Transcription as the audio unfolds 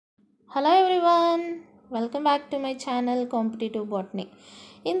Hello everyone, welcome back to my channel Competitive Botany.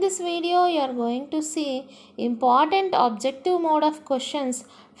 In this video, you are going to see important objective mode of questions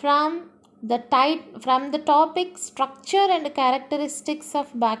from the topic structure and characteristics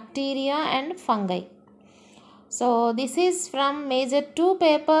of bacteria and fungi. So this is from Major-2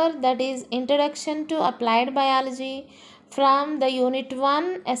 paper, that is Introduction to Applied Biology, from the Unit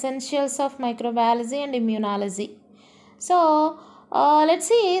 1 Essentials of Microbiology and Immunology. So let's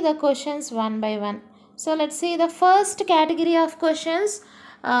see the questions one by one. So let's see the first category of questions.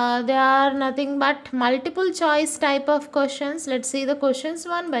 They are nothing but multiple choice type of questions. Let's see the questions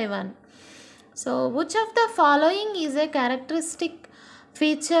one by one. So which of the following is a characteristic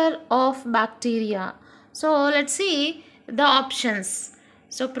feature of bacteria? So let's see the options.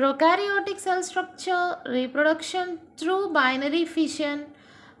 So prokaryotic cell structure, reproduction through binary fission,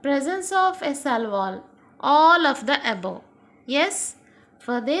 presence of a cell wall, all of the above. Yes,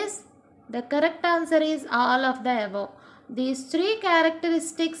 for this the correct answer is all of the above. These three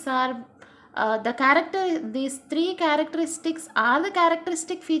characteristics are these three characteristics are the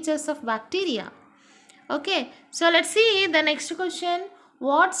characteristic features of bacteria. Okay, so let's see the next question.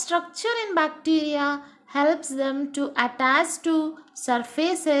 What structure in bacteria helps them to attach to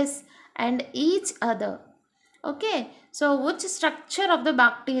surfaces and each other? Okay, so which structure of the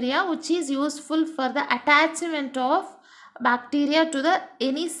bacteria which is useful for the attachment of bacteria to the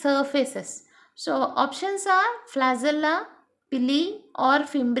any surfaces? So options are flagella, pili or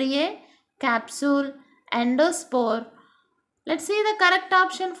fimbriae, capsule, endospore. Let's see the correct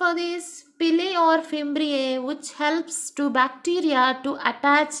option for this. Pili or fimbriae, which helps to bacteria to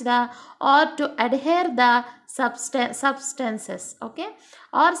attach the or to adhere the substances, okay,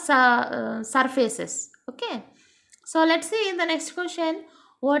 or surfaces. Okay, so let's see the next question.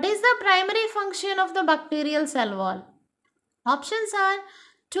 What is the primary function of the bacterial cell wall? Options are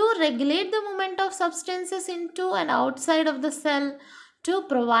to regulate the movement of substances into and outside of the cell, to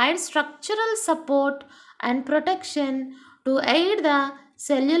provide structural support and protection, to aid the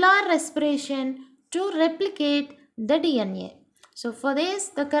cellular respiration, to replicate the DNA. So for this,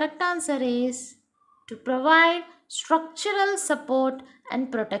 the correct answer is to provide structural support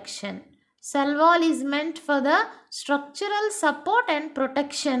and protection. Cell wall is meant for the structural support and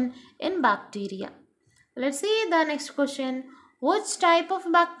protection in bacteria. Let's see the next question. Which type of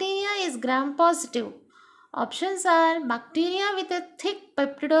bacteria is gram-positive? Options are bacteria with a thick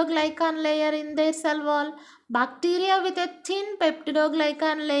peptidoglycan layer in their cell wall, bacteria with a thin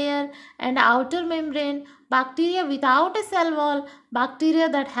peptidoglycan layer and outer membrane, bacteria without a cell wall, bacteria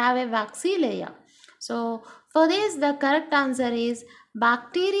that have a waxy layer. So for this, the correct answer is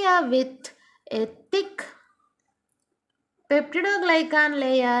bacteria with a thick peptidoglycan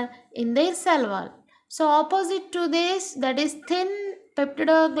layer in their cell wall. So opposite to this, that is thin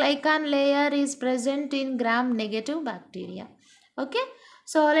peptidoglycan layer is present in gram-negative bacteria. Okay.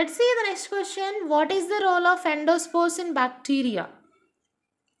 So let's see the next question. What is the role of endospores in bacteria?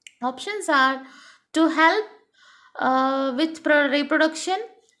 Options are to help with reproduction,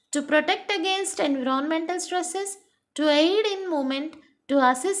 to protect against environmental stresses, to aid in movement, to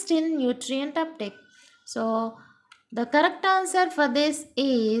assist in nutrient uptake. So the correct answer for this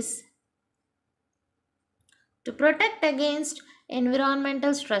is to protect against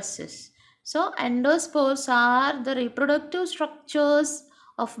environmental stresses. So endospores are the reproductive structures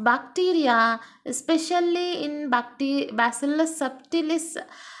of bacteria, especially in Bacillus subtilis.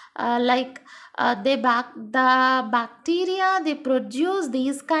 The bacteria, they produce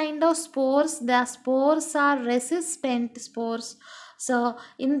these kind of spores. The spores are resistant spores. So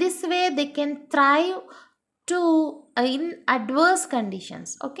in this way, they can thrive to in adverse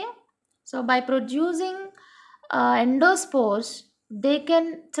conditions. Okay, so by producing endospores, they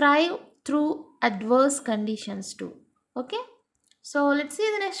can thrive through adverse conditions too. Okay, so let's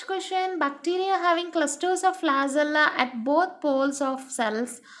see the next question. Bacteria having clusters of flagella at both poles of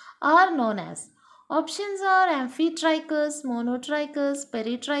cells are known as. Options are amphitrichus, monotrichus,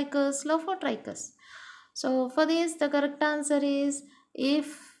 peritrichus, lophotrichus. So for this, the correct answer is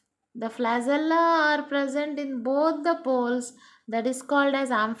if the flagella are present in both the poles, that is called as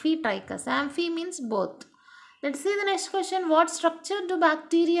amphitrichus. Amphi means both. Let's see the next question. What structure do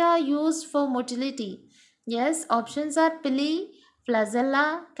bacteria use for motility? Yes, options are pili,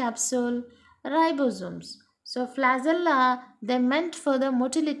 flagella, capsule, ribosomes. So flagella, they meant for the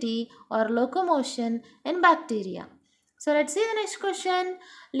motility or locomotion in bacteria. So let's see the next question.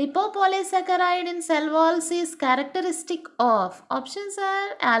 Lipopolysaccharide in cell walls is characteristic of. Options are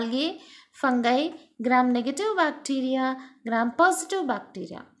algae, fungi, gram-negative bacteria, gram-positive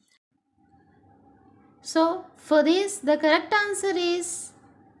bacteria. So for this, the correct answer is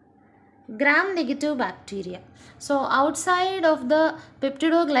gram-negative bacteria. So outside of the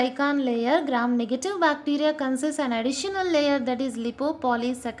peptidoglycan layer, gram-negative bacteria consists an additional layer, that is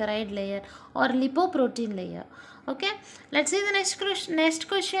lipopolysaccharide layer or lipoprotein layer. Okay, let's see the next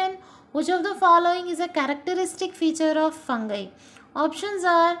question. Which of the following is a characteristic feature of fungi? Options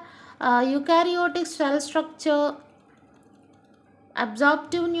are eukaryotic cell structure,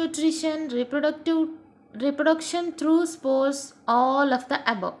 absorptive nutrition, reproduction through spores, all of the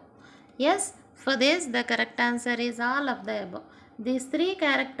above. Yes, for this the correct answer is all of the above. These three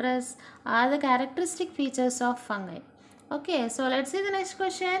characters are the characteristic features of fungi. Okay, so let's see the next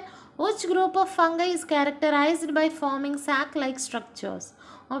question. Which group of fungi is characterized by forming sac-like structures?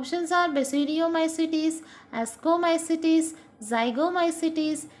 Options are Basidiomycetes, Ascomycetes,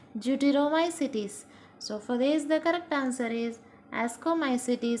 Zygomycetes, Deuteromycetes. So for this the correct answer is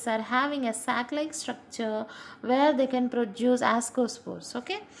Ascomycetes are having a sac-like structure where they can produce ascospores.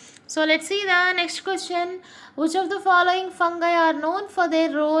 Okay, so let's see the next question. Which of the following fungi are known for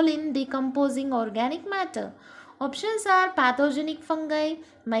their role in decomposing organic matter? Options are pathogenic fungi,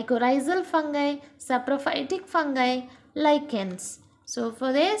 mycorrhizal fungi, saprophytic fungi, lichens. So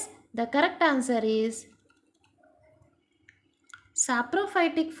for this the correct answer is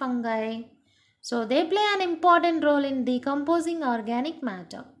saprophytic fungi. So they play an important role in decomposing organic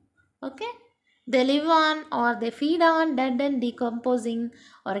matter. Okay, they live on or they feed on dead and decomposing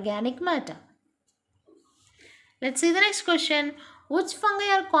organic matter. Let's see the next question. Which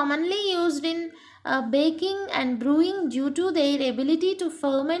fungi are commonly used in baking and brewing due to their ability to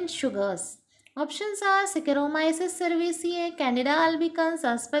ferment sugars? Options are Saccharomyces cerevisiae, Candida albicans,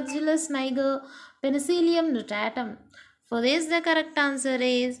 Aspergillus niger, Penicillium notatum. For this the correct answer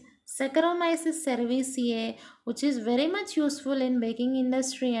is Saccharomyces cerevisiae, which is very much useful in baking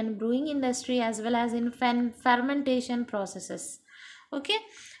industry and brewing industry as well as in fermentation processes. Okay,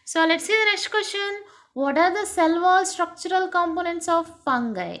 so let's see the next question. What are the cell wall structural components of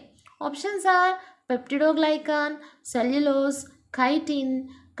fungi? Options are peptidoglycan, cellulose, chitin,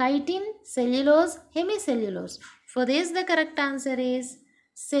 cellulose, hemicellulose. For this the correct answer is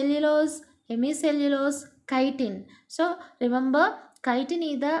cellulose, hemicellulose, chitin. So remember, chitin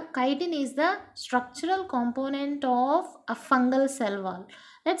is the structural component of a fungal cell wall.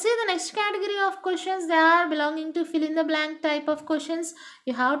 Let's see the next category of questions. They are belonging to fill in the blank type of questions.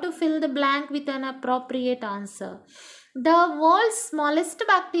 You have to fill the blank with an appropriate answer. The world's smallest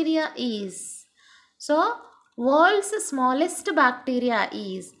bacteria is. So, world's smallest bacteria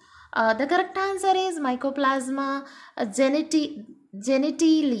is. The correct answer is Mycoplasma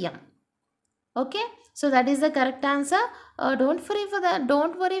genitalium. Okay, so that is the correct answer. Don't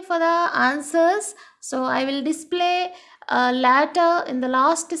worry for the answers. So I will display later in the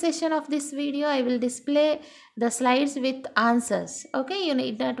last session of this video. I will display the slides with answers. Okay, you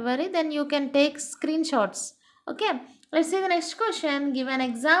need not worry. Then you can take screenshots. Okay, let's see the next question. Give an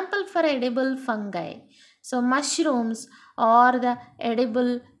example for edible fungi. So mushrooms or the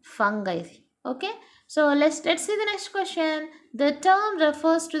edible fungi. Okay, so let's see the next question. The term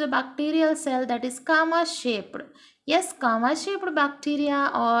refers to the bacterial cell that is comma shaped. Yes, comma shaped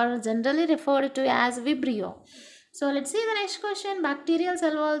bacteria are generally referred to as vibrio. So let's see the next question. Bacterial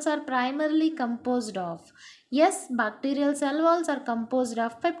cell walls are primarily composed of. Yes, bacterial cell walls are composed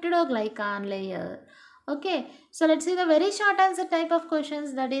of peptidoglycan layer. Okay, so let's see the very short answer type of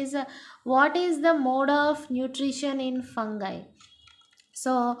questions, that is what is the mode of nutrition in fungi?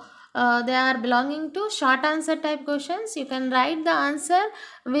 So they are belonging to short answer type questions. You can write the answer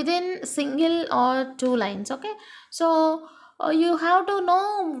within single or two lines. Okay, so you have to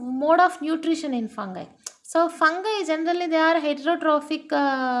know mode of nutrition in fungi. So fungi generally they are heterotrophic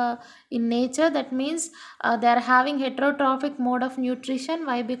in nature. That means they are having heterotrophic mode of nutrition.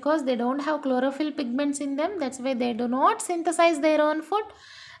 Why? Because they don't have chlorophyll pigments in them. That's why they do not synthesize their own food.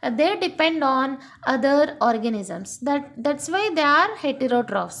 They depend on other organisms. That's why they are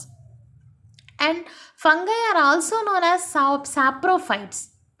heterotrophs. And fungi are also known as saprophytes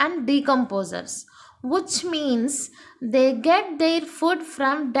and decomposers, which means they get their food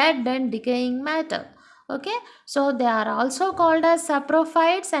from dead and decaying matter. Okay, so they are also called as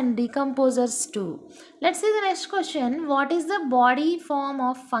saprophytes and decomposers too. Let's see the next question. What is the body form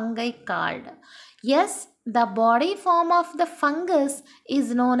of fungi called? Yes, the body form of the fungus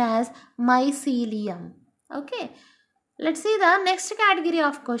is known as mycelium. Okay, let's see the next category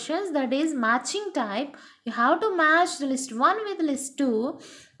of questions, that is matching type. You have to match the list 1 with list 2.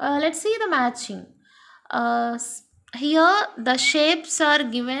 Let's see the matching. Here the shapes are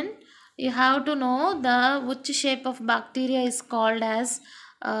given. You have to know the which shape of bacteria is called as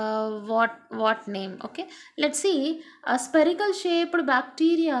what name. Okay, let's see. A spherical shaped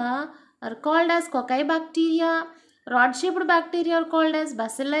bacteria are called as cocci bacteria. Rod-shaped bacteria are called as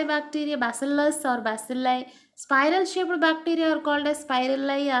bacilli bacteria, bacillus or bacilli. Spiral-shaped bacteria are called as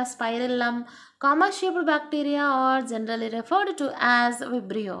spirali or spirillum. Comma-shaped bacteria are generally referred to as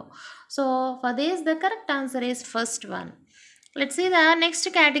vibrio. So, for this, the correct answer is first one. Let's see the next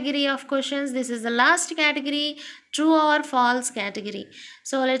category of questions. This is the last category, true or false category.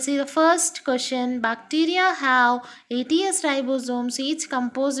 So let's see the first question. Bacteria have 80s ribosomes, each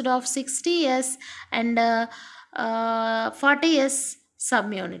composed of 60s and 40s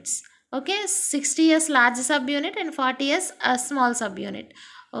subunits. Okay, 60s large subunit and 40s a small subunit.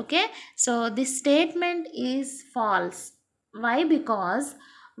 Okay, so this statement is false. Why? Because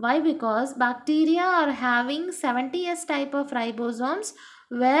bacteria are having 70s type of ribosomes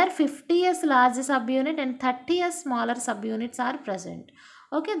where 50s large subunit and 30s smaller subunits are present.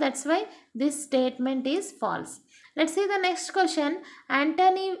 Okay, that's why this statement is false. Let's see the next question.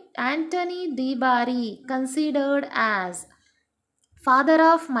 Anthony de Bari considered as father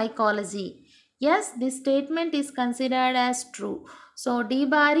of mycology. Yes, this statement is considered as true. So, de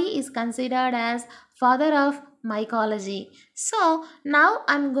Bari is considered as father of mycology. So, now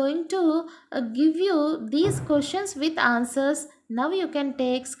I am going to give you these questions with answers. Now you can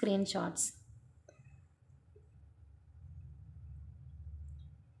take screenshots.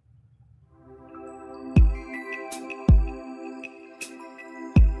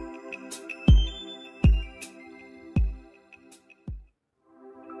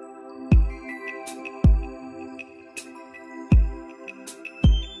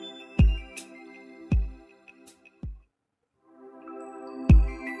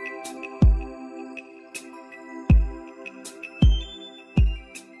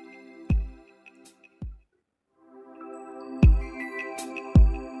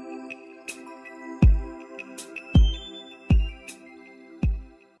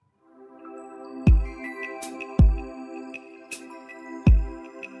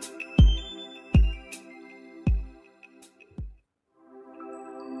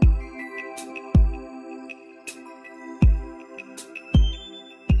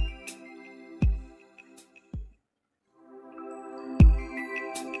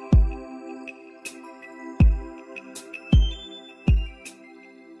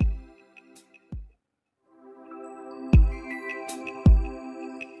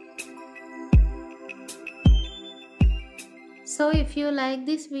 So if you like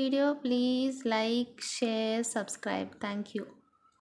this video, please like, share, subscribe. Thank you.